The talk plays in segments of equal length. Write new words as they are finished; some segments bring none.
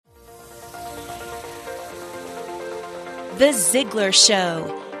The Ziglar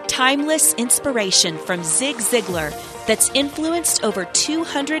Show. Timeless inspiration from Zig Ziglar that's influenced over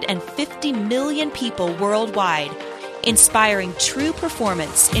 250 million people worldwide, inspiring true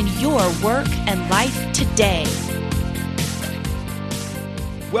performance in your work and life today.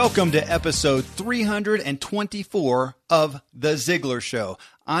 Welcome to episode 324 of The Ziglar Show.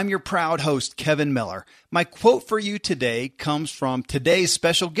 I'm your proud host, Kevin Miller. My quote for you today comes from today's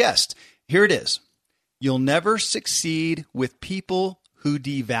special guest. Here it is. You'll never succeed with people who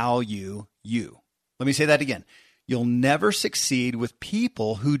devalue you. Let me say that again. You'll never succeed with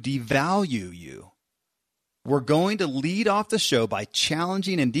people who devalue you. We're going to lead off the show by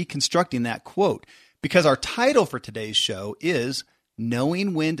challenging and deconstructing that quote because our title for today's show is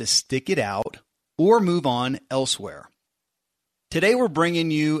Knowing When to Stick It Out or Move On Elsewhere. Today we're bringing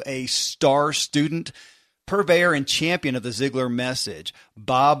you a star student, purveyor, and champion of the Ziglar message,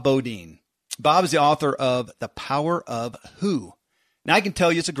 Bob Beaudine. Bob is the author of The Power of Who. Now, I can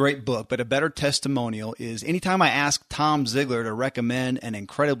tell you it's a great book, but a better testimonial is anytime I ask Tom Ziglar to recommend an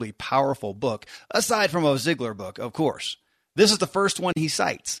incredibly powerful book, aside from a Ziglar book, of course, this is the first one he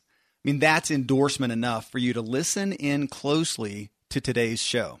cites. I mean, that's endorsement enough for you to listen in closely to today's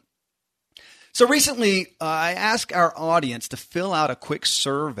show. So recently, I asked our audience to fill out a quick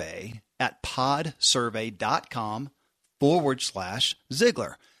survey at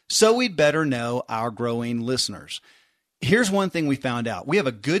podsurvey.com/Ziglar. So we'd better know our growing listeners. Here's one thing we found out. We have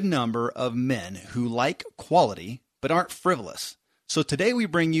a good number of men who like quality but aren't frivolous. So today we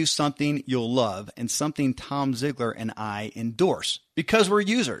bring you something you'll love and something Tom Ziglar and I endorse because we're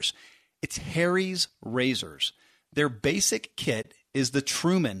users. It's Harry's Razors. Their basic kit is the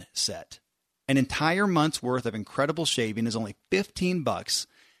Truman set. An entire month's worth of incredible shaving is only $15.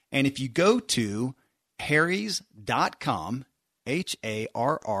 And if you go to harrys.com,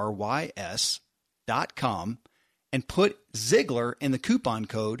 HARRYS.com, and put Ziglar in the coupon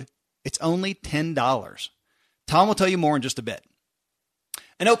code, it's only $10. Tom will tell you more in just a bit.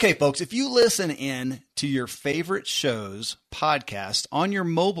 And okay, folks, if you listen in to your favorite show's podcast on your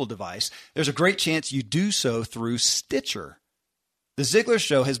mobile device, there's a great chance you do so through Stitcher. The Ziglar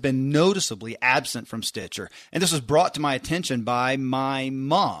Show has been noticeably absent from Stitcher, and this was brought to my attention by my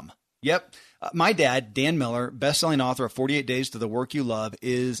mom. Yep. My dad, Dan Miller, best-selling author of 48 Days to the Work You Love,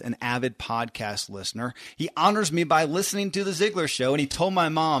 is an avid podcast listener. He honors me by listening to The Ziglar Show, and he told my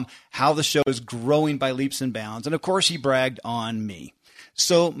mom how the show is growing by leaps and bounds. And, of course, he bragged on me.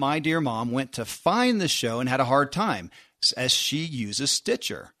 So my dear mom went to find the show and had a hard time as she uses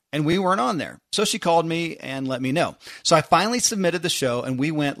Stitcher. And we weren't on there. So she called me and let me know. So I finally submitted the show, and we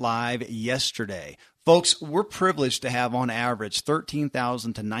went live yesterday. Folks, we're privileged to have on average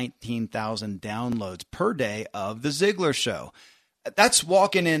 13,000 to 19,000 downloads per day of The Ziglar Show. That's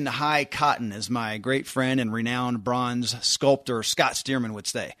walking in high cotton, as my great friend and renowned bronze sculptor Scott Stearman would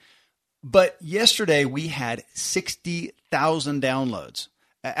say. But yesterday we had 60,000 downloads.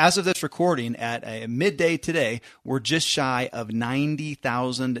 As of this recording at midday today, we're just shy of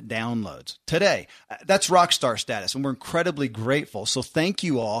 90,000 downloads today. That's rock star status, and we're incredibly grateful. So thank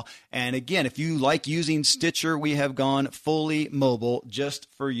you all. And again, if you like using Stitcher, we have gone fully mobile just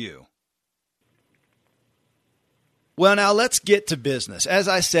for you. Well, now let's get to business. As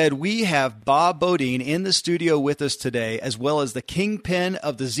I said, we have Bob Beaudine in the studio with us today, as well as the kingpin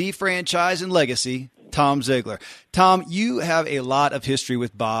of the Z franchise and legacy, Tom Ziglar. Tom, you have a lot of history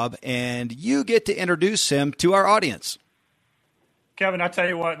with Bob, and you get to introduce him to our audience. Kevin, I tell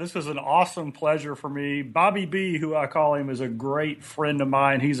you what, this is an awesome pleasure for me. Bobby B, who I call him, is a great friend of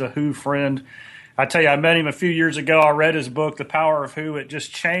mine. He's a Who friend. I tell you, I met him a few years ago. I read his book, The Power of Who. It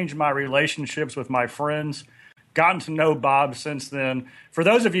just changed my relationships with my friends. Gotten to know Bob since then. For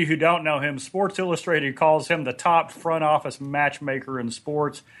those of you who don't know him, Sports Illustrated calls him the top front office matchmaker in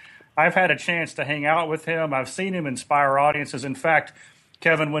sports. I've had a chance to hang out with him. I've seen him inspire audiences. In fact,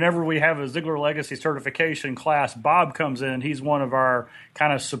 Kevin, whenever we have a Ziglar Legacy certification class, Bob comes in. He's one of our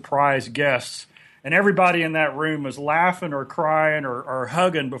kind of surprise guests. And everybody in that room is laughing or crying or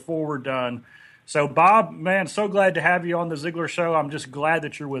hugging before we're done. So, Bob, man, so glad to have you on the Ziglar Show. I'm just glad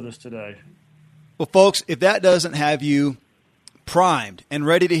that you're with us today. Well, folks, if that doesn't have you primed and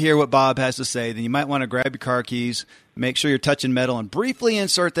ready to hear what Bob has to say, then you might want to grab your car keys, make sure you're touching metal, and briefly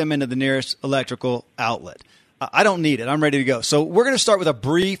insert them into the nearest electrical outlet. I don't need it. I'm ready to go. So we're going to start with a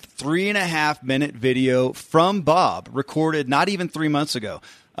brief 3.5-minute video from Bob, recorded not even 3 months ago.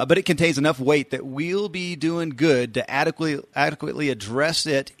 But it contains enough weight that we'll be doing good to adequately address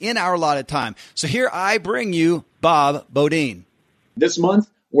it in our allotted time. So here I bring you Bob Beaudine. This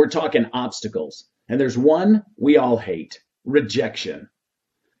month, we're talking obstacles. And there's one we all hate: rejection.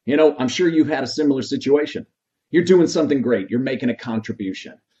 You know, I'm sure you've had a similar situation. You're doing something great. You're making a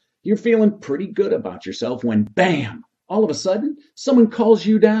contribution. You're feeling pretty good about yourself when, bam, all of a sudden, someone calls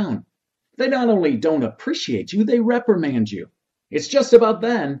you down. They not only don't appreciate you, they reprimand you. It's just about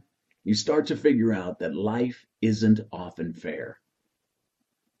then you start to figure out that life isn't often fair.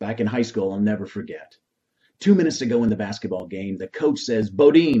 Back in high school, I'll never forget. 2 minutes to go in the basketball game, the coach says,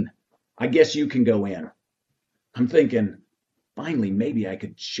 Bodine, I guess you can go in. I'm thinking, finally, maybe I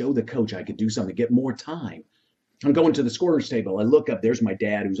could show the coach I could do something, get more time. I'm going to the scorer's table. I look up. There's my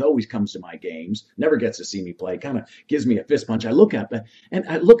dad, who's always comes to my games, never gets to see me play, kind of gives me a fist punch. I look up at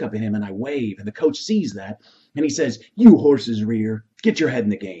him and I wave, and the coach sees that, and he says, you horse's rear, get your head in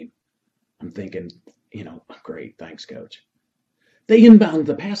the game. I'm thinking, great, thanks, coach. They inbound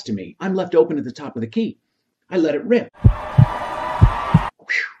the pass to me. I'm left open at the top of the key. I let it rip. Whew,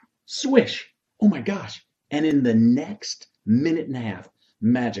 swish. Oh my gosh. And in the next minute and a half,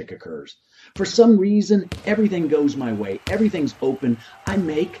 magic occurs. For some reason, everything goes my way. Everything's open. I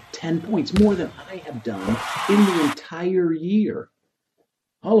make 10 points, more than I have done in the entire year.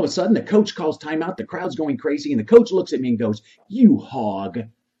 All of a sudden, the coach calls timeout. The crowd's going crazy. And the coach looks at me and goes, you hog.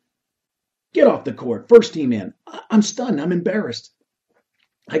 Get off the court. First team in. I'm stunned. I'm embarrassed.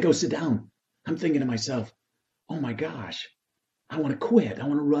 I go sit down. I'm thinking to myself, oh my gosh, I want to quit. I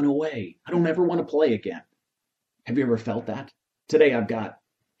want to run away. I don't ever want to play again. Have you ever felt that? Today I've got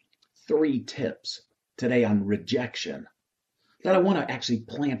 3 tips today on rejection that I want to actually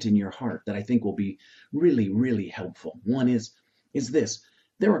plant in your heart that I think will be really, really helpful. One is this.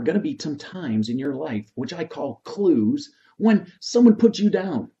 There are going to be some times in your life, which I call clues, when someone puts you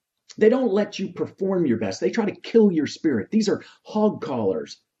down. They don't let you perform your best. They try to kill your spirit. These are hog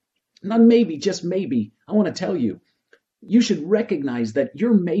callers. Now, maybe, just maybe, I want to tell you, you should recognize that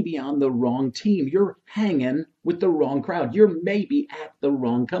you're maybe on the wrong team. You're hanging with the wrong crowd. You're maybe at the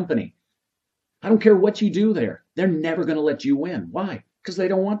wrong company. I don't care what you do there. They're never going to let you win. Why? Because they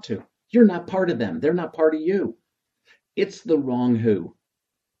don't want to. You're not part of them. They're not part of you. It's the wrong who.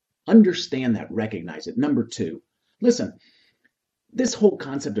 Understand that. Recognize it. Number 2, listen, this whole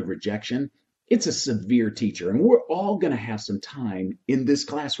concept of rejection, it's a severe teacher, and we're all going to have some time in this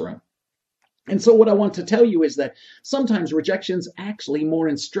classroom. And so what I want to tell you is that sometimes rejection's actually more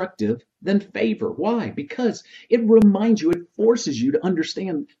instructive than favor. Why? Because it reminds you, it forces you to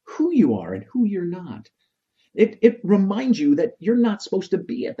understand who you are and who you're not. It reminds you that you're not supposed to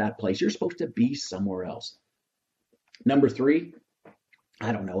be at that place. You're supposed to be somewhere else. Number 3,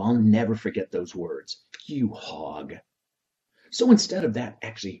 I don't know, I'll never forget those words. You hog. So instead of that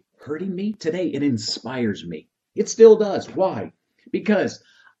actually hurting me, today it inspires me. It still does. Why? Because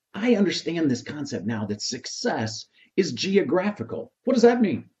I understand this concept now that success is geographical. What does that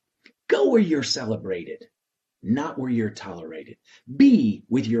mean? Go where you're celebrated, not where you're tolerated. Be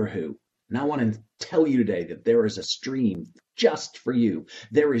with your who. And I want to tell you today that there is a stream just for you.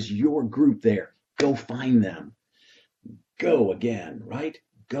 There is your group there. Go find them. Go again, right?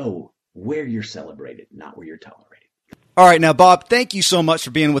 Go where you're celebrated, not where you're tolerated. All right. Now, Bob, thank you so much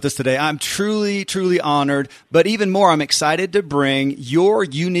for being with us today. I'm truly, truly honored, but even more, I'm excited to bring your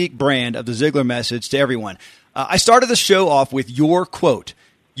unique brand of the Ziglar message to everyone. I started the show off with your quote,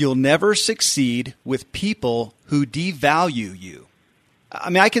 "You'll never succeed with people who devalue you." I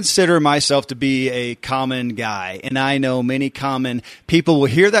mean, I consider myself to be a common guy, and I know many common people will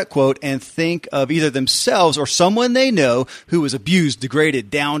hear that quote and think of either themselves or someone they know who was abused, degraded,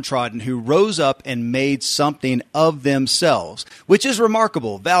 downtrodden, who rose up and made something of themselves, which is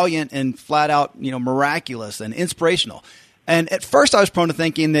remarkable, valiant, and flat out, miraculous and inspirational. And at first I was prone to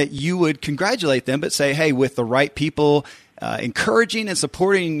thinking that you would congratulate them, but say, hey, with the right people encouraging and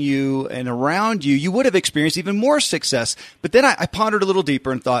supporting you and around you, you would have experienced even more success. But then I pondered a little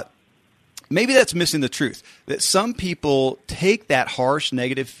deeper and thought, maybe that's missing the truth, that some people take that harsh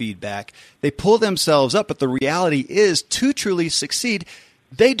negative feedback, they pull themselves up, but the reality is to truly succeed,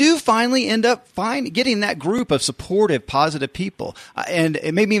 they do finally end up getting that group of supportive, positive people. And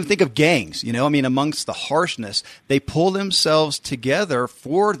it made me even think of gangs, amongst the harshness, they pull themselves together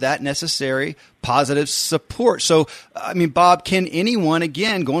for that necessary positive support. So, Bob, can anyone,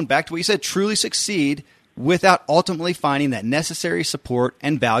 again, going back to what you said, truly succeed without ultimately finding that necessary support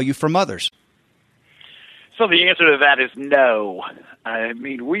and value from others? So the answer to that is no.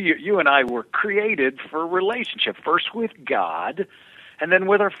 You and I were created for a relationship, first with God, and then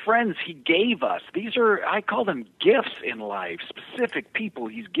with our friends He gave us. These are, I call them gifts in life, specific people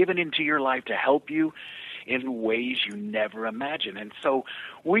He's given into your life to help you. in ways you never imagine. And so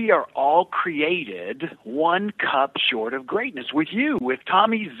we are all created one cup short of greatness. With you, with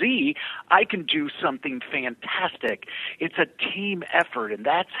Tommy Z, I can do something fantastic. It's a team effort, and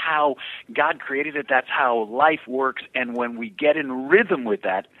that's how God created it. That's how life works. And when we get in rhythm with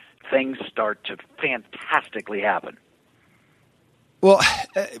that, things start to fantastically happen. Well,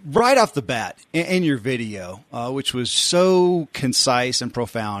 right off the bat in your video, which was so concise and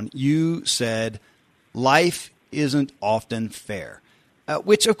profound, you said life isn't often fair,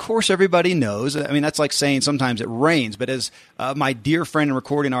 which, of course, everybody knows. I mean, that's like saying sometimes it rains. But as my dear friend and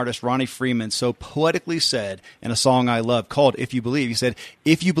recording artist Ronnie Freeman so poetically said in a song I love called If You Believe, he said,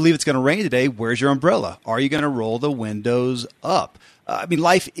 if you believe it's going to rain today, where's your umbrella? Are you going to roll the windows up? I mean,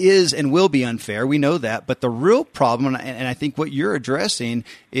 life is and will be unfair. We know that. But the real problem, and I think what you're addressing,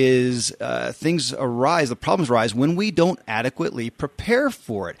 is the problems arise when we don't adequately prepare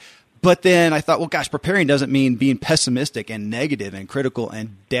for it. But then I thought, well, gosh, preparing doesn't mean being pessimistic and negative and critical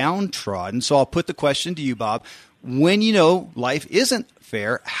and downtrodden. So I'll put the question to you, Bob. When you know life isn't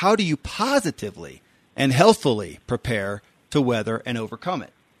fair, how do you positively and healthfully prepare to weather and overcome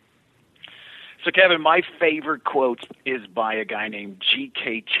it? So, Kevin, my favorite quote is by a guy named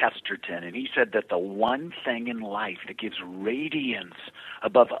G.K. Chesterton, and he said that the one thing in life that gives radiance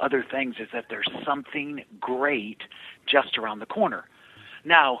above other things is that there's something great just around the corner.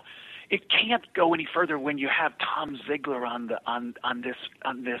 Now, it can't go any further when you have Tom Ziglar on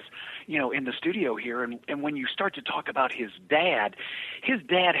this, you know, in the studio here, and when you start to talk about his dad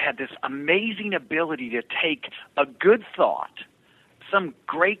had this amazing ability to take a good thought, some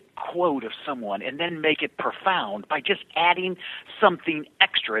great quote of someone, and then make it profound by just adding something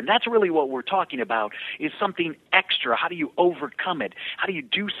extra. And that's really what we're talking about, is something extra. How do you overcome it? How do you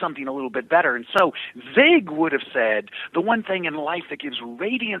do something a little bit better? And so Zig would have said, the one thing in life that gives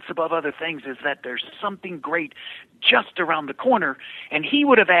radiance above other things is that there's something great just around the corner. And he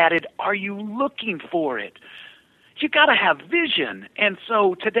would have added, are you looking for it? You got to have vision. And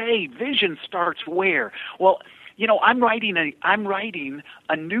so today, vision starts where? Well, you know, I'm writing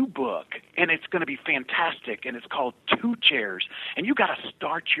a new book, and it's going to be fantastic, and it's called Two Chairs. And you got to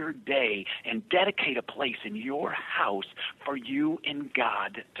start your day and dedicate a place in your house for you and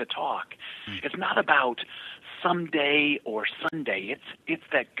God to talk. It's not about someday or Sunday. It's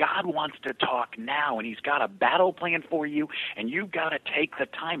that God wants to talk now, and He's got a battle plan for you, and you've got to take the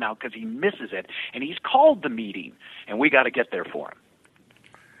time out because He misses it, and He's called the meeting, and we got to get there for Him.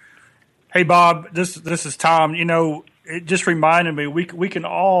 Hey, Bob, this is Tom. You know, it just reminded me we can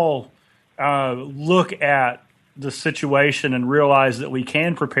all look at the situation and realize that we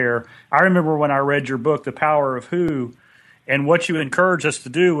can prepare. I remember when I read your book, The Power of Who, and what you encouraged us to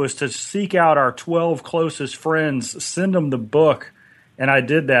do was to seek out our 12 closest friends, send them the book, and I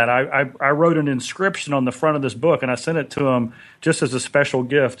did that. I wrote an inscription on the front of this book, and I sent it to them just as a special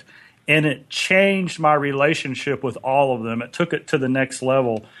gift, and it changed my relationship with all of them. It took it to the next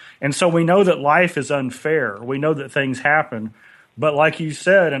level. And so we know that life is unfair. We know that things happen. But like you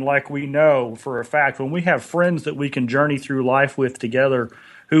said, and like we know for a fact, when we have friends that we can journey through life with together,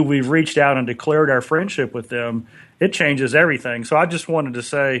 who we've reached out and declared our friendship with them, it changes everything. So I just wanted to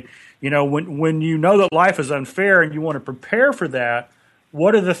say, you know, when you know that life is unfair and you want to prepare for that,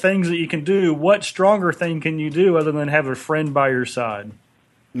 what are the things that you can do? What stronger thing can you do other than have a friend by your side?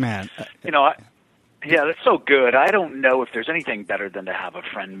 Man, you know, yeah, that's so good. I don't know if there's anything better than to have a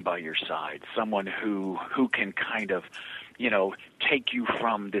friend by your side, someone who can kind of, you know, take you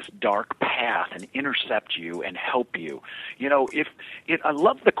from this dark path and intercept you and help you. You know, I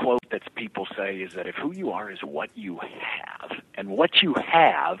love the quote that people say is that if who you are is what you have, and what you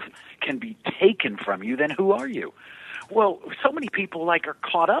have can be taken from you, then who are you? Well, so many people are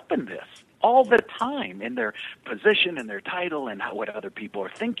caught up in this all the time, in their position and their title and what other people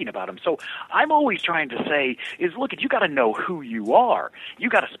are thinking about them. So I'm always trying to say is, look, you got to know who you are. You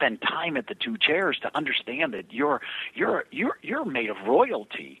got to spend time at the Two Chairs to understand that you're made of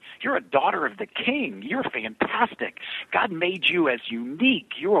royalty. You're a daughter of the King. You're fantastic. God made you as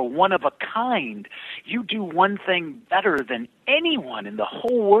unique. You're a one of a kind. You do one thing better than anyone in the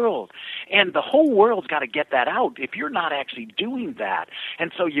whole world, and the whole world's got to get that out if you're not actually doing that.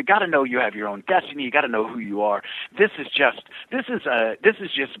 And so you got to know you have your own destiny. You got to know who you are. This is just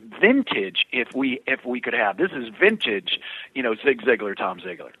vintage. If we could have, this is vintage. You know, Zig Ziglar, Tom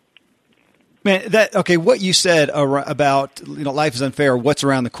Ziglar. Man, what you said about, you know, life is unfair, what's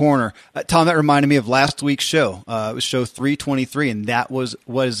around the corner, Tom, that reminded me of last week's show. It was show 323, and that was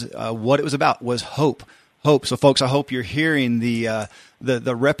what it was about, was hope. hope. So, folks, I hope you're hearing the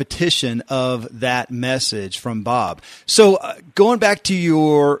repetition of that message from Bob. So, going back to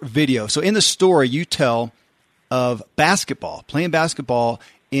your video, so in the story, you tell of playing basketball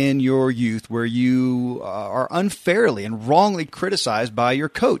in your youth where you are unfairly and wrongly criticized by your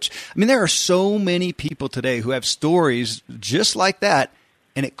coach. I mean, there are so many people today who have stories just like that,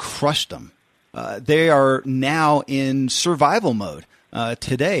 and it crushed them. They are now in survival mode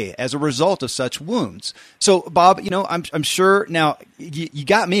today as a result of such wounds. So, Bob, I'm sure now you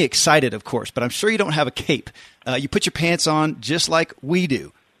got me excited, of course, but I'm sure you don't have a cape. You put your pants on just like we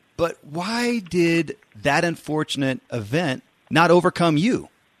do. But why did that unfortunate event not overcome you?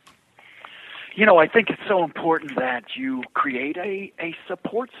 I think it's so important that you create a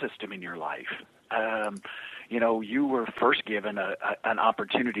support system in your life. You were first given an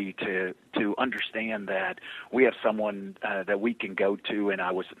opportunity to understand that we have someone that we can go to, and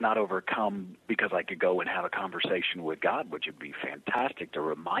I was not overcome because I could go and have a conversation with God, which would be fantastic to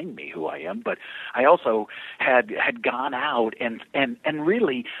remind me who I am. But I also had gone out and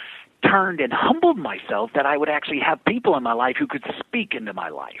really turned and humbled myself that I would actually have people in my life who could speak into my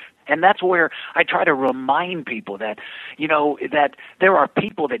life. And that's where I try to remind people that, that there are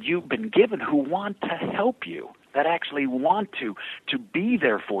people that you've been given who want to help you, that actually want to be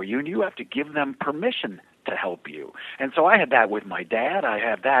there for you, and you have to give them permission to help you. And so I had that with my dad. I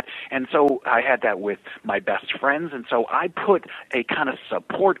had that. And so I had that with my best friends. And so I put a kind of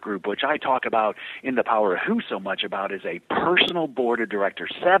support group, which I talk about in The Power of Who so much about, is a personal board of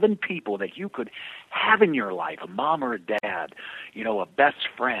directors, 7 people that you could have in your life, a mom or a dad, a best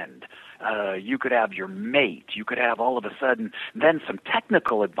friend. You could have your mate. You could have all of a sudden then some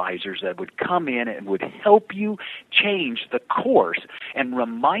technical advisors that would come in and would help you change the course and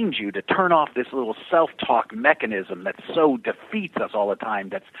remind you to turn off this little self-talk mechanism that so defeats us all the time,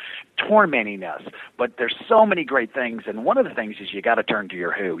 that's tormenting us. But there's so many great things, and one of the things is you got to turn to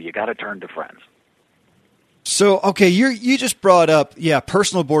your who. You got to turn to friends. So, okay, you just brought up,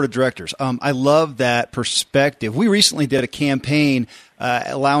 personal board of directors. I love that perspective. We recently did a campaign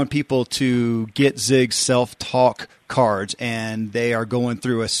allowing people to get Zig's self-talk cards, and they are going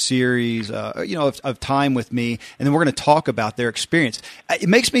through a series, of time with me, and then we're going to talk about their experience. It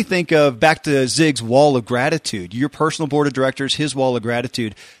makes me think of back to Zig's wall of gratitude. Your personal board of directors, his wall of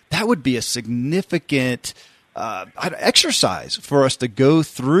gratitude. That would be a significant exercise for us to go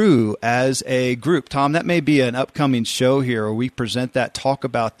through as a group. Tom, that may be an upcoming show here where we present that, talk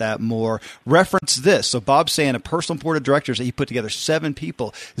about that more, reference this. So Bob's saying a personal board of directors that he put together 7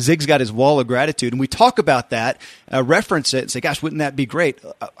 people. Zig's got his wall of gratitude, and we talk about that, reference it, and say, gosh, wouldn't that be great?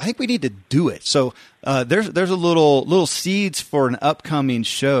 I think we need to do it. So there's a little seeds for an upcoming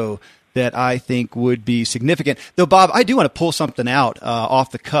show that I think would be significant. Though, Bob, I do want to pull something out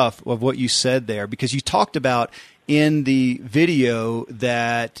off the cuff of what you said there, because you talked about in the video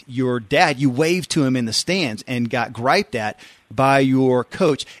that your dad, you waved to him in the stands and got griped at by your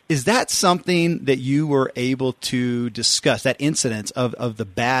coach. Is that something that you were able to discuss, that incident of the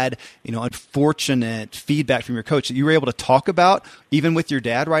bad, unfortunate feedback from your coach, that you were able to talk about even with your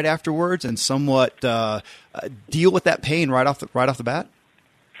dad right afterwards and somewhat deal with that pain right off the bat?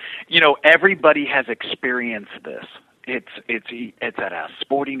 Everybody has experienced this. It's at a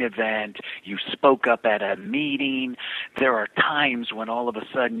sporting event. You spoke up at a meeting. There are times when all of a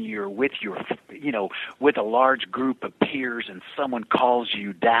sudden you're with with a large group of peers, and someone calls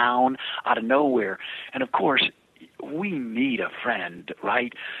you down out of nowhere. And of course, we need a friend,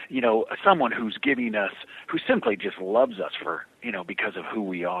 right? Someone who's giving us, who simply just loves us for, because of who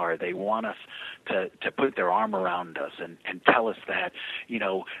we are. They want us to put their arm around us and tell us that,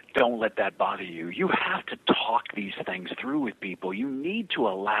 don't let that bother you. You have to talk these things through with people. You need to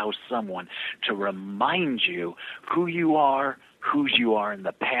allow someone to remind you who you are, whose you are, and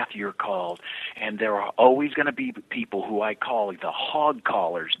the path you're called. And there are always going to be people who I call the hog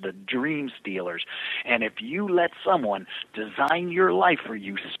callers, the dream stealers. And if you let someone design your life for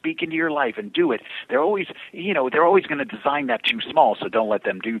you, speak into your life and do it, they're always going to design that too small, so don't let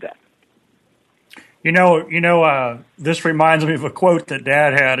them do that. This reminds me of a quote that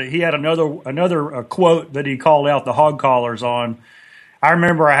Dad had. He had another quote that he called out the hog callers on. I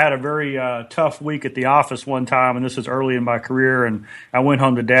remember I had a very tough week at the office one time, and this is early in my career, and I went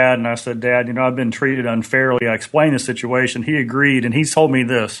home to Dad, and I said, Dad, I've been treated unfairly. I explained the situation. He agreed, and he told me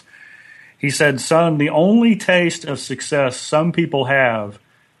this. He said, son, the only taste of success some people have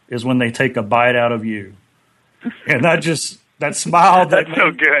is when they take a bite out of you. And that smile, that's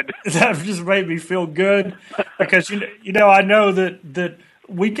so good. That just made me feel good, because I know that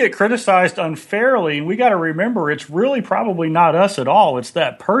we get criticized unfairly, and we got to remember it's really probably not us at all. It's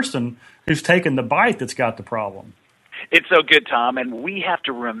that person who's taking the bite that's got the problem. It's so good, Tom, and we have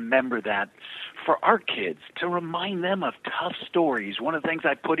to remember that for our kids, to remind them of tough stories. One of the things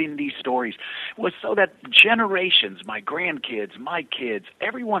I put in these stories was so that generations, my grandkids, my kids,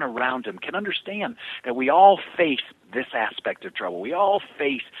 everyone around them can understand that we all face this aspect of trouble. We all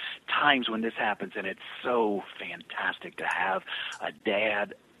face times when this happens, and it's so fantastic to have a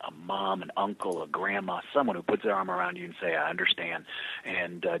dad, a mom, an uncle, a grandma, someone who puts their arm around you and say, I understand,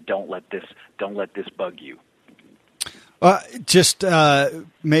 and don't let this bug you. Just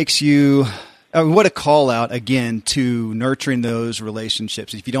makes you... what a call out again to nurturing those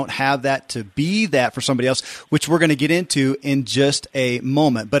relationships. If you don't have that, to be that for somebody else, which we're going to get into in just a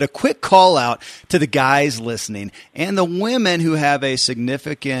moment. But a quick call out to the guys listening and the women who have a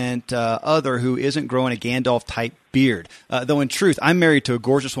significant other who isn't growing a Gandalf type beard. Though in truth, I'm married to a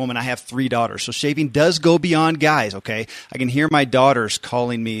gorgeous woman. I have 3 daughters. So shaving does go beyond guys, okay? I can hear my daughters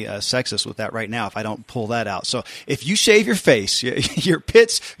calling me sexist with that right now if I don't pull that out. So if you shave your face, your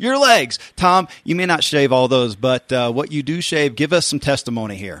pits, your legs, Tom, you may not shave all those, but what you do shave, give us some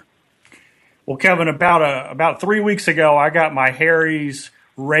testimony here. Well, Kevin, about 3 weeks ago, I got my Harry's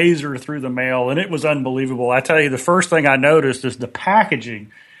razor through the mail, and it was unbelievable. I tell you, the first thing I noticed is the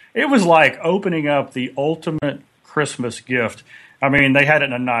packaging. It was like opening up the ultimate Christmas gift. I mean, they had it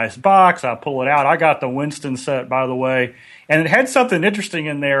in a nice box. I pull it out. I got the Winston set, by the way, and it had something interesting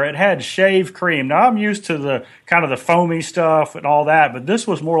in there. It had shave cream. Now, I'm used to the kind of the foamy stuff and all that, but this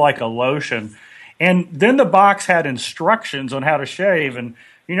was more like a lotion. And then the box had instructions on how to shave. And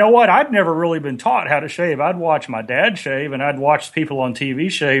you know what? I'd never really been taught how to shave. I'd watch my dad shave, and I'd watch people on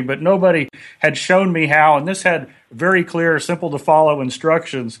TV shave, but nobody had shown me how. And this had very clear, simple to follow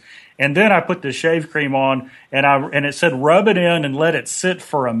instructions. And then I put the shave cream on, and it said rub it in and let it sit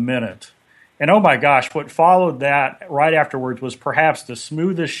for a minute. And oh my gosh, what followed that right afterwards was perhaps the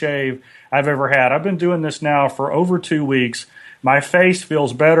smoothest shave I've ever had. I've been doing this now for over 2 weeks. My face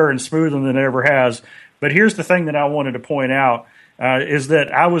feels better and smoother than it ever has. But here's the thing that I wanted to point out, is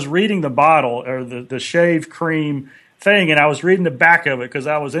that I was reading the bottle, or the shave cream thing, and I was reading the back of it because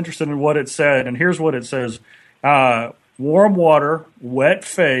I was interested in what it said. And here's what it says. Warm water, wet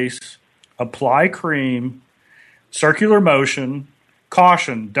face, apply cream, circular motion,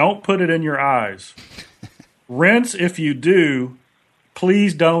 caution, don't put it in your eyes. Rinse if you do,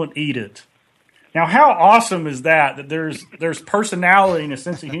 please don't eat it. Now, how awesome is that there's personality and a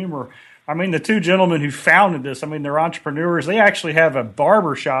sense of humor. I mean, the 2 gentlemen who founded this, I mean, they're entrepreneurs. They actually have a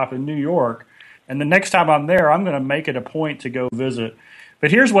barber shop in New York, and the next time I'm there, I'm going to make it a point to go visit. But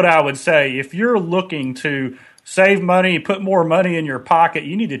here's what I would say. If you're looking to save money, put more money in your pocket,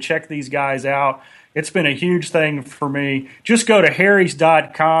 you need to check these guys out. It's been a huge thing for me. Just go to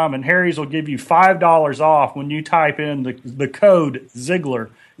Harrys.com, and Harry's will give you $5 off when you type in the code Ziglar,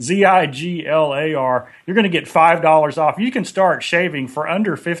 Ziglar. You're going to get $5 off. You can start shaving for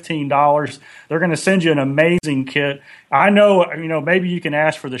under $15. They're going to send you an amazing kit. I know, maybe you can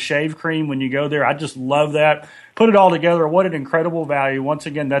ask for the shave cream when you go there. I just love that. Put it all together. What an incredible value. Once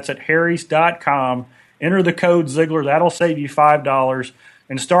again, that's at Harrys.com. Enter the code Ziglar. That'll save you $5.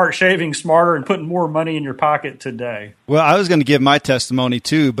 And start shaving smarter and putting more money in your pocket today. Well, I was going to give my testimony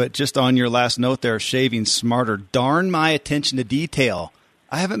too, but just on your last note there, shaving smarter, darn my attention to detail.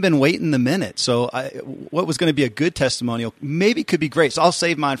 I haven't been waiting the minute. So what was going to be a good testimonial maybe could be great. So I'll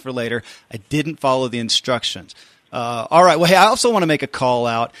save mine for later. I didn't follow the instructions. All right. Well, hey, I also want to make a call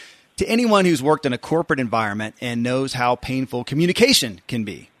out to anyone who's worked in a corporate environment and knows how painful communication can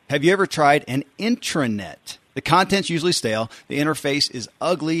be. Have you ever tried an intranet? The content's usually stale, the interface is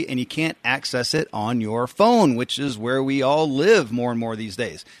ugly, and you can't access it on your phone, which is where we all live more and more these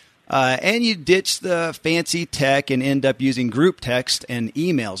days. And you ditch the fancy tech and end up using group text and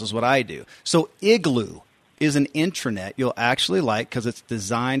emails is what I do. So Igloo is an intranet you'll actually like because it's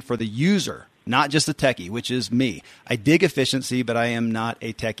designed for the user, not just the techie, which is me. I dig efficiency, but I am not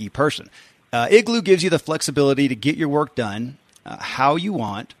a techie person. Igloo gives you the flexibility to get your work done how you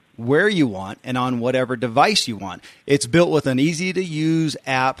want, where you want, and on whatever device you want. It's built with an easy-to-use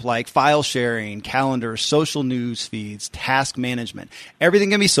app like file sharing, calendars, social news feeds, task management.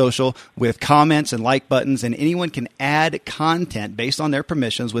 Everything can be social with comments and like buttons, and anyone can add content based on their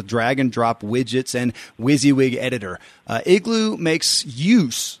permissions with drag-and-drop widgets and WYSIWYG editor. Igloo makes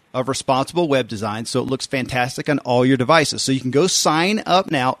use of responsible web design, so it looks fantastic on all your devices. So you can go sign up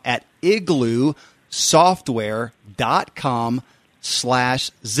now at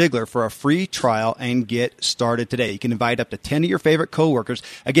igloosoftware.com/Ziglar for a free trial and get started today. You can invite up to 10 of your favorite coworkers.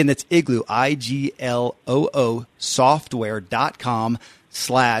 Again, that's Igloo, IGLOO,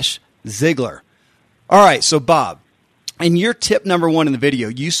 software.com/Ziglar. All right, so Bob, And your tip number one in the video,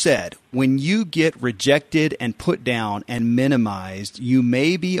 you said, when you get rejected and put down and minimized, you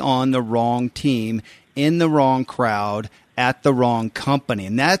may be on the wrong team, in the wrong crowd, at the wrong company.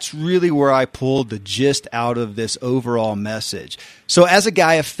 And that's really where I pulled the gist out of this overall message. So as a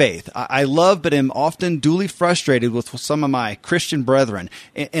guy of faith, I love but am often duly frustrated with some of my Christian brethren.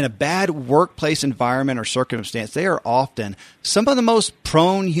 In a bad workplace environment or circumstance, they are often some of the most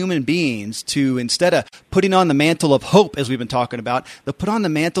prone human beings to, instead of putting on the mantle of hope, as we've been talking about, they'll put on the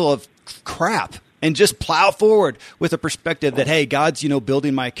mantle of crap and just plow forward with a perspective that, hey, God's,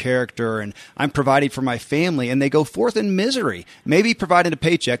 building my character and I'm providing for my family. And they go forth in misery, maybe providing a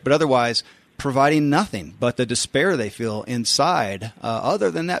paycheck, but otherwise providing nothing but the despair they feel inside other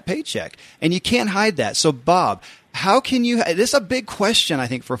than that paycheck. And you can't hide that. So, Bob, how can you, this is a big question, I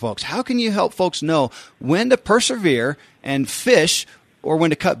think, for folks. How can you help folks know when to persevere and fish or when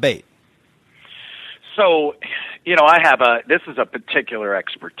to cut bait? So, this is a particular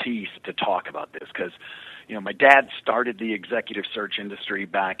expertise to talk about this because, my dad started the executive search industry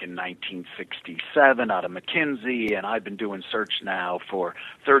back in 1967 out of McKinsey, and I've been doing search now for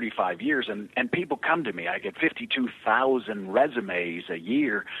 35 years, and people come to me. I get 52,000 resumes a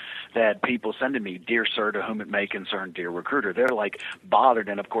year that people send to me, dear sir, to whom it may concern, dear recruiter. They're like bothered,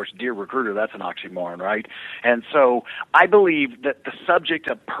 and of course, dear recruiter, that's an oxymoron, right? And so I believe that the subject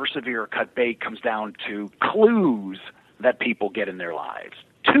of persevere or cut bait comes down to clues that people get in their lives.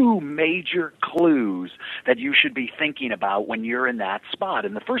 Two major clues that you should be thinking about when you're in that spot.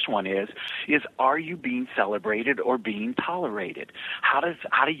 And the first one is are you being celebrated or being tolerated? How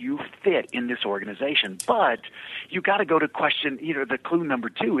do you fit in this organization? But you got to go to question, the clue number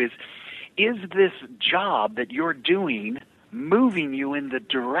two is this job that you're doing moving you in the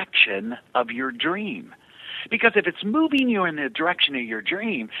direction of your dream? Because if it's moving you in the direction of your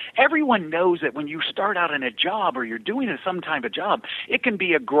dream, everyone knows that when you start out in a job or you're doing some type of job, it can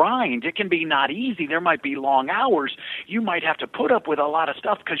be a grind. It can be not easy. There might be long hours. You might have to put up with a lot of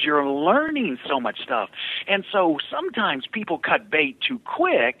stuff because you're learning so much stuff. And so sometimes people cut bait too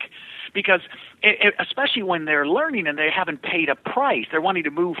quick because especially when they're learning and they haven't paid a price. They're wanting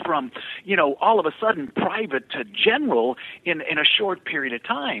to move from, all of a sudden private to general in a short period of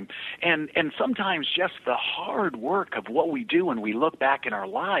time. And sometimes just the hard work of what we do when we look back in our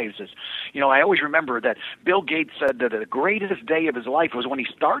lives is, I always remember that Bill Gates said that the greatest day of his life was when he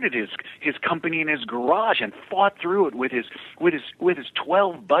started his company in his garage and fought through it with his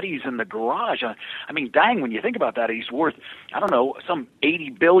 12 buddies in the garage. I mean, dang, when you think about that, he's worth, some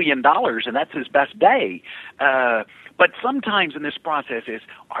 $80 billion, and that's his best day. But sometimes in this process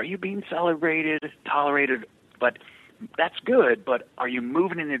are you being celebrated, tolerated? But that's good, but are you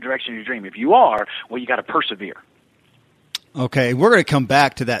moving in the direction of your dream? If you are, well, you got to persevere. Okay, we're going to come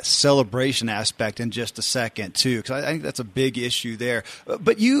back to that celebration aspect in just a second, too, because I think that's a big issue there.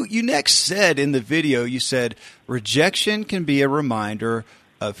 But you next said in the video, you said rejection can be a reminder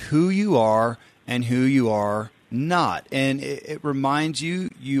of who you are and who you are not. And it reminds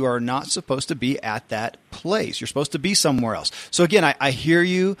you are not supposed to be at that place. You're supposed to be somewhere else. So again, I hear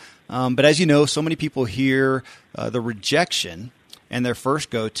you. But as you know, so many people hear the rejection and their first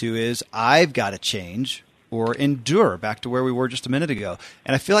go-to is, I've got to change or endure, back to where we were just a minute ago.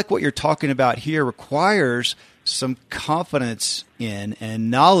 And I feel like what you're talking about here requires some confidence in and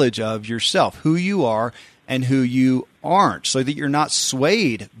knowledge of yourself, who you are and who you aren't, so that you're not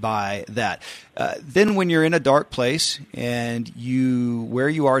swayed by that. Then when you're in a dark place and where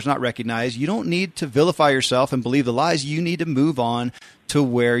you are is not recognized, you don't need to vilify yourself and believe the lies. You need to move on to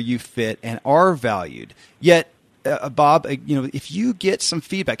where you fit and are valued. Yet, Bob, if you get some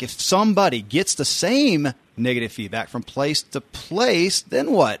feedback, if somebody gets the same negative feedback from place to place,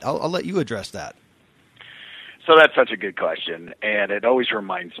 then what? I'll let you address that. So that's such a good question, and it always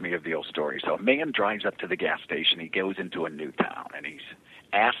reminds me of the old story. So a man drives up to the gas station. He goes into a new town, and he's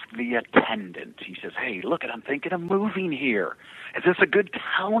asked the attendant. He says, hey, look, I'm thinking of moving here. Is this a good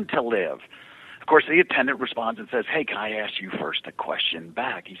town to live? Of course, the attendant responds and says, hey, can I ask you first a question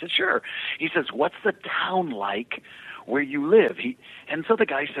back? He says, sure. He says, what's the town like where you live? And so the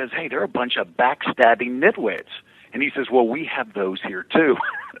guy says, hey, they're a bunch of backstabbing nitwits. And he says, well, we have those here too.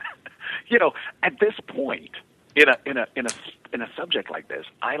 At this point, in a subject like this,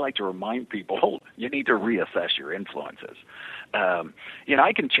 I like to remind people, you need to reassess your influences.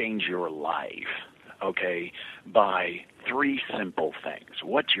 I can change your life, okay, by three simple things: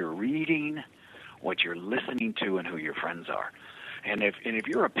 what you're reading, what you're listening to, and who your friends are. And if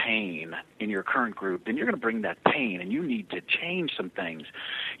you're a pain in your current group, then you're going to bring that pain, and you need to change some things.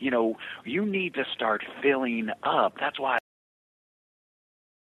 You need to start filling up. That's why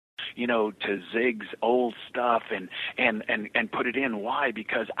to Zig's old stuff and put it in. Why?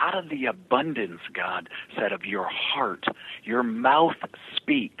 Because out of the abundance, God said, of your heart, your mouth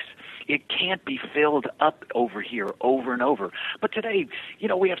speaks. It can't be filled up over here over and over. But today,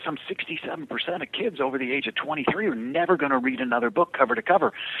 we have some 67% of kids over the age of 23 who are never going to read another book cover to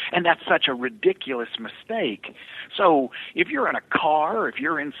cover. And that's such a ridiculous mistake. So if you're in a car or if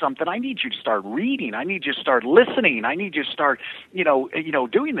you're in something, I need you to start reading. I need you to start listening. I need you to start,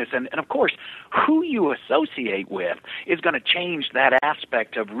 doing this. And of course, who you associate with is going to change that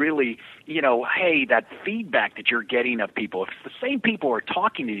aspect of really, hey, that feedback that you're getting of people. If the same people are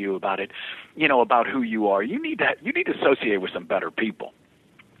talking to you about it, about who you are, you need to associate with some better people.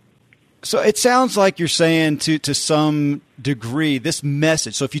 So it sounds like you're saying to some degree this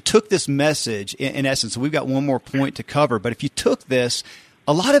message. So if you took this message, in essence, we've got one more point to cover, but if you took this,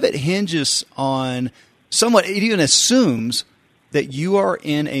 a lot of it hinges on somewhat, it even assumes that you are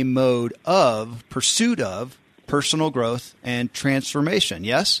in a mode of pursuit of personal growth and transformation.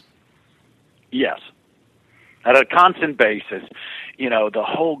 Yes? Yes. At a constant basis, the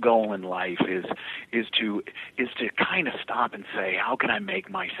whole goal in life is to kind of stop and say, how can I make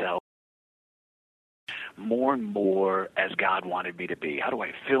myself more and more as God wanted me to be? How do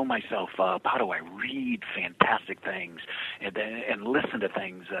I fill myself up? How do I read fantastic things and listen to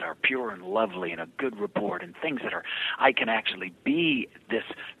things that are pure and lovely and a good report and things that I can actually be this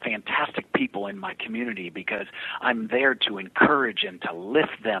fantastic people in my community because I'm there to encourage and to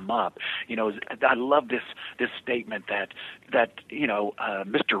lift them up. I love this statement that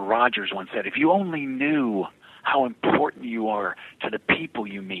Mr. Rogers once said, if you only knew how important you are to the people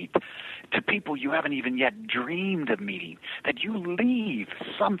you meet, to people you haven't even yet dreamed of meeting, that you leave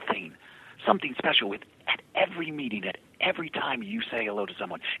something special with at every meeting, at every time you say hello to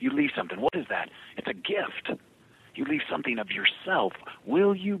someone. You leave something. What is that? It's a gift. You leave something of yourself.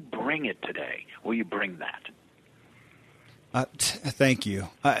 Will you bring it today? Will you bring that? Thank you.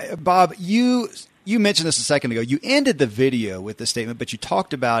 Bob, you mentioned this a second ago. You ended the video with this statement, but you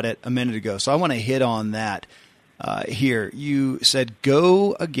talked about it a minute ago, so I want to hit on that. Here, you said,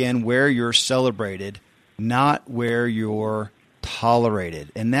 go again where you're celebrated, not where you're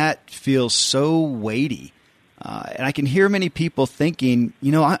tolerated. And that feels so weighty. And I can hear many people thinking,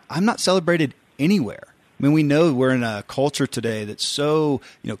 I'm not celebrated anywhere. I mean, we know we're in a culture today that's so,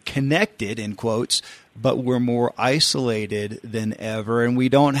 connected, in quotes, but we're more isolated than ever. And we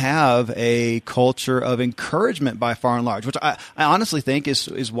don't have a culture of encouragement by far and large, which I honestly think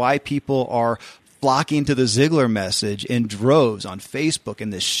is why people are flocking to the Ziglar message in droves on Facebook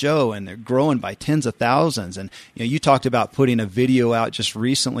and this show, and they're growing by tens of thousands. And you talked about putting a video out just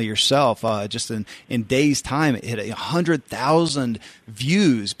recently yourself. Just in days' time, it hit 100,000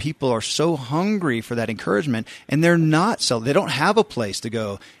 views. People are so hungry for that encouragement, and they're not they don't have a place to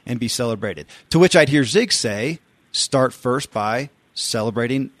go and be celebrated. To which I'd hear Zig say, start first by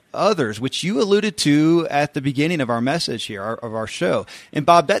celebrating others, which you alluded to at the beginning of our message here, of our show. And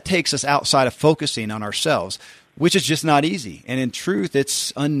Bob, that takes us outside of focusing on ourselves, which is just not easy. And in truth,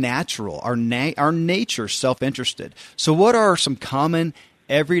 it's unnatural. Our nature's self-interested. So what are some common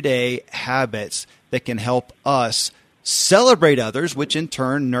everyday habits that can help us celebrate others, which in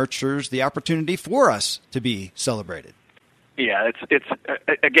turn nurtures the opportunity for us to be celebrated? Yeah, it's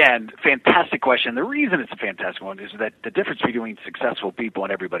again, fantastic question. The reason it's a fantastic one is that the difference between successful people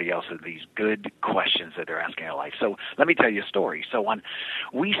and everybody else is these good questions that they're asking in life. So let me tell you a story. So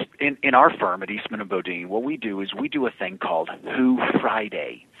in our firm at Eastman & Bodine, what we do is we do a thing called Who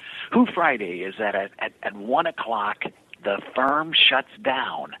Friday. Who Friday is that at 1 o'clock, the firm shuts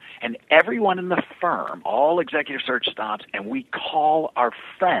down, and everyone in the firm, all executive search stops, and we call our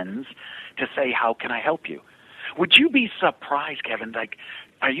friends to say, how can I help you? Would you be surprised, Kevin?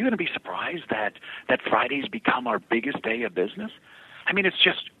 Are you going to be surprised that Fridays become our biggest day of business? I mean, it's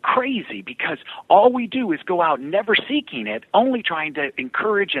just crazy because all we do is go out never seeking it, only trying to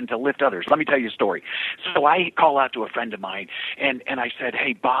encourage and to lift others. Let me tell you a story. So I call out to a friend of mine, and I said,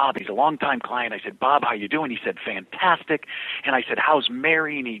 hey, Bob, he's a longtime client. I said, Bob, how you doing? He said, fantastic. And I said, how's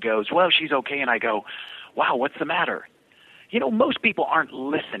Mary? And he goes, well, she's okay. And I go, wow, what's the matter? Most people aren't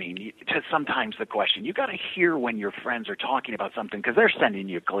listening to sometimes the question. You got to hear when your friends are talking about something because they're sending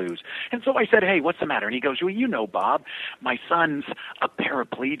you clues. And so I said, hey, what's the matter? And he goes, well, Bob, my son's a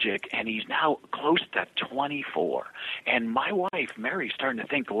paraplegic, and he's now close to 24. And my wife, Mary's starting to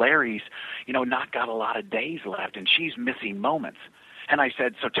think Larry's, not got a lot of days left, and she's missing moments. And I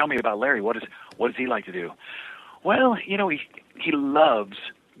said, so tell me about Larry. What does he like to do? Well, he loves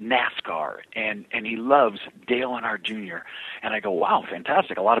NASCAR, and he loves Dale Earnhardt Jr. And I go, wow,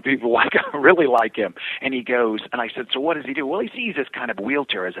 fantastic. A lot of people really like him. And he goes, and I said, so what does he do? Well, he sees this kind of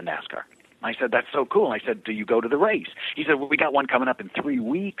wheelchair as a NASCAR. I said, that's so cool. I said, do you go to the race? He said, well, we got one coming up in 3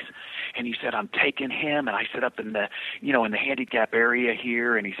 weeks. And he said, I'm taking him. And I sit up in the, in the handicap area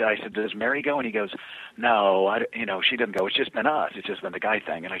here. And I said, does Mary go? And he goes, no, she doesn't go. It's just been us. It's just been the guy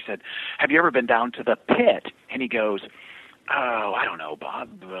thing. And I said, have you ever been down to the pit? And he goes, oh, I don't know, Bob.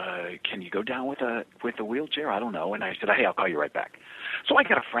 Can you go down with a wheelchair? I don't know. And I said, hey, I'll call you right back. So I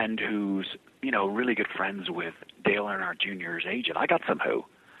got a friend who's, really good friends with Dale Earnhardt Jr.'s agent. I got some who.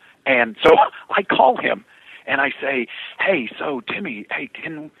 And so I call him and I say, hey, so Timmy,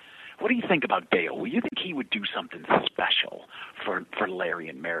 what do you think about Dale? Well, you think he would do something special for Larry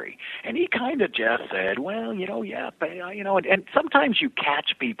and Mary? And he kind of just said, well, yeah, and sometimes you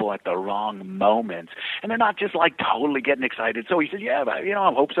catch people at the wrong moments and they're not just like totally getting excited. So he said, yeah, but,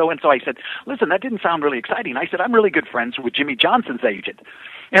 I hope so. And so I said, listen, that didn't sound really exciting. I said, I'm really good friends with Jimmy Johnson's agent.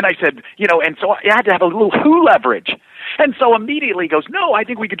 And I said, and so I had to have a little who leverage. And so immediately he goes, no, I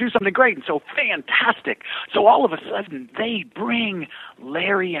think we could do something great. And so fantastic. So all of a sudden they bring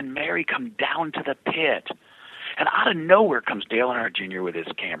Larry and Mary come down to the pit. And out of nowhere comes Dale Earnhardt Jr. with his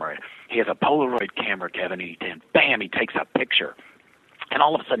camera. He has a Polaroid camera, Kevin, and bam, he takes a picture. And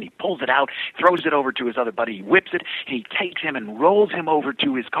all of a sudden, he pulls it out, throws it over to his other buddy, he whips it, and he takes him and rolls him over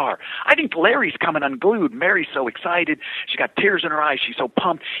to his car. I think Larry's coming unglued. Mary's so excited. She's got tears in her eyes. She's so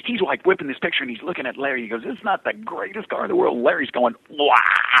pumped. He's like whipping this picture, and he's looking at Larry. He goes, this is not the greatest car in the world. Larry's going, wow.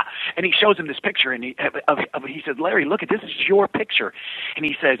 And he shows him this picture, and he says, Larry, look at this. This is your picture. And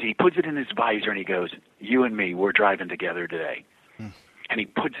he says, he puts it in his visor, and he goes, you and me, we're driving together today. And he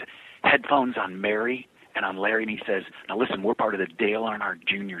puts headphones on Mary and on Larry, and he says, now listen, we're part of the Dale Earnhardt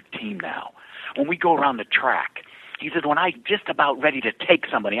Jr. team now. When we go around the track, he said, when I'm just about ready to take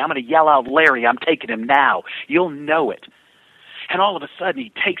somebody, I'm going to yell out, Larry, I'm taking him now. You'll know it. And all of a sudden,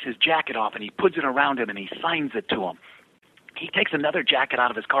 he takes his jacket off, and he puts it around him, and he signs it to him. He takes another jacket out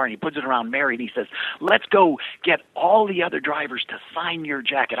of his car, and he puts it around Mary, and he says, let's go get all the other drivers to sign your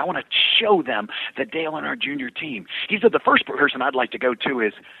jacket. I want to show them the Dale Earnhardt Jr. team. He said, the first person I'd like to go to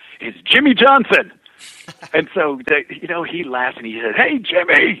is Jimmy Johnson. And so, he laughs and he says, hey,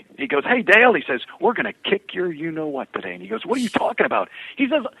 Jimmy. He goes, hey, Dale. He says, we're going to kick your you-know-what today. And he goes, what are you talking about? He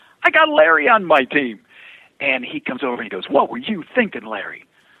says, I got Larry on my team. And he comes over and he goes, what were you thinking, Larry?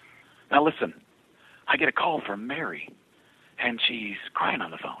 Now, listen, I get a call from Mary, and she's crying on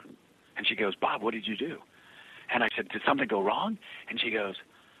the phone. And she goes, Bob, what did you do? And I said, did something go wrong? And she goes,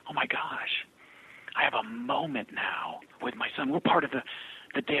 oh, my gosh, I have a moment now with my son. We're part of the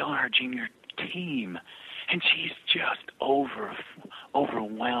Dale Earnhardt Jr. team, and she's just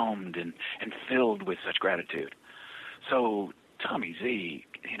overwhelmed and filled with such gratitude. So Tommy Z,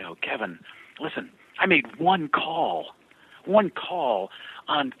 Kevin, listen, I made one call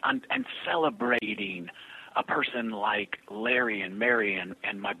on celebrating a person like Larry and Mary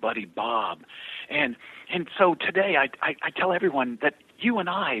and my buddy Bob, and so today I tell everyone that you and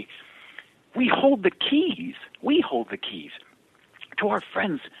I, we hold the keys to our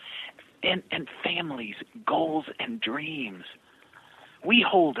friends and families' goals and dreams. We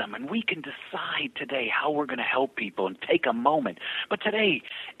hold them, and we can decide today how we're going to help people and take a moment. But today,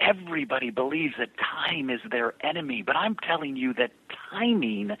 everybody believes that time is their enemy. But I'm telling you that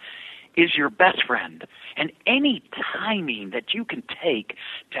timing is your best friend. And any timing that you can take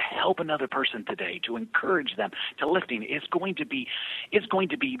to help another person today, to encourage them, to lifting, is going to be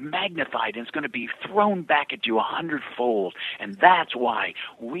magnified, and it's going to be thrown back at you 100-fold. And that's why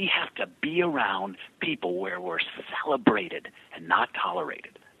we have to be around people where we're celebrated and not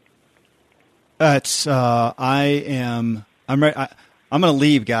tolerated. That's I'm ready. I'm going to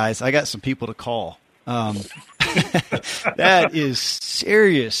leave, guys. I got some people to call. That is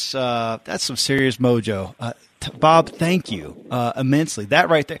serious. That's some serious mojo. Bob, thank you immensely. That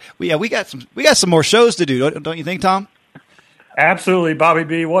right there. We got some more shows to do, don't you think, Tom? Absolutely, Bobby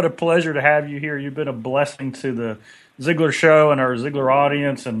B. What a pleasure to have you here. You've been a blessing to the Ziglar Show and our Ziglar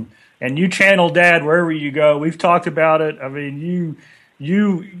audience, and you channel Dad wherever you go. We've talked about it. I mean,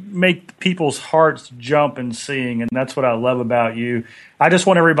 you make people's hearts jump and sing, and that's what I love about you. I just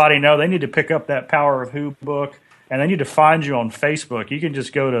want everybody to know they need to pick up that Power of Who book, and they need to find you on Facebook. You can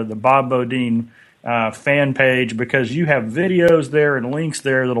just go to the Bob Bodine fan page, because you have videos there and links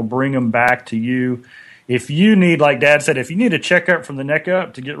there that'll bring them back to you. If you need, like Dad said, if you need a checkup from the neck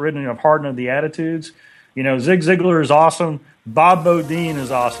up to get rid of hardening of the attitudes, Zig Ziglar is awesome. Bob Bodine is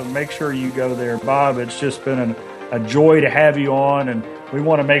awesome. Make sure you go there. Bob, it's just been a joy to have you on, and we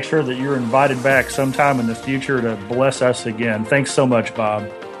want to make sure that you're invited back sometime in the future to bless us again. Thanks so much, Bob.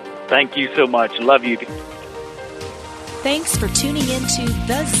 Thank you so much. Love you. Thanks for tuning into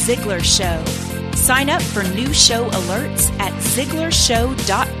The Ziglar Show. Sign up for new show alerts at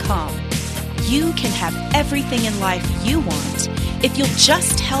ZiglarShow.com. You can have everything in life you want if you'll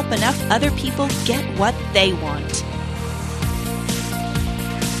just help enough other people get what they want.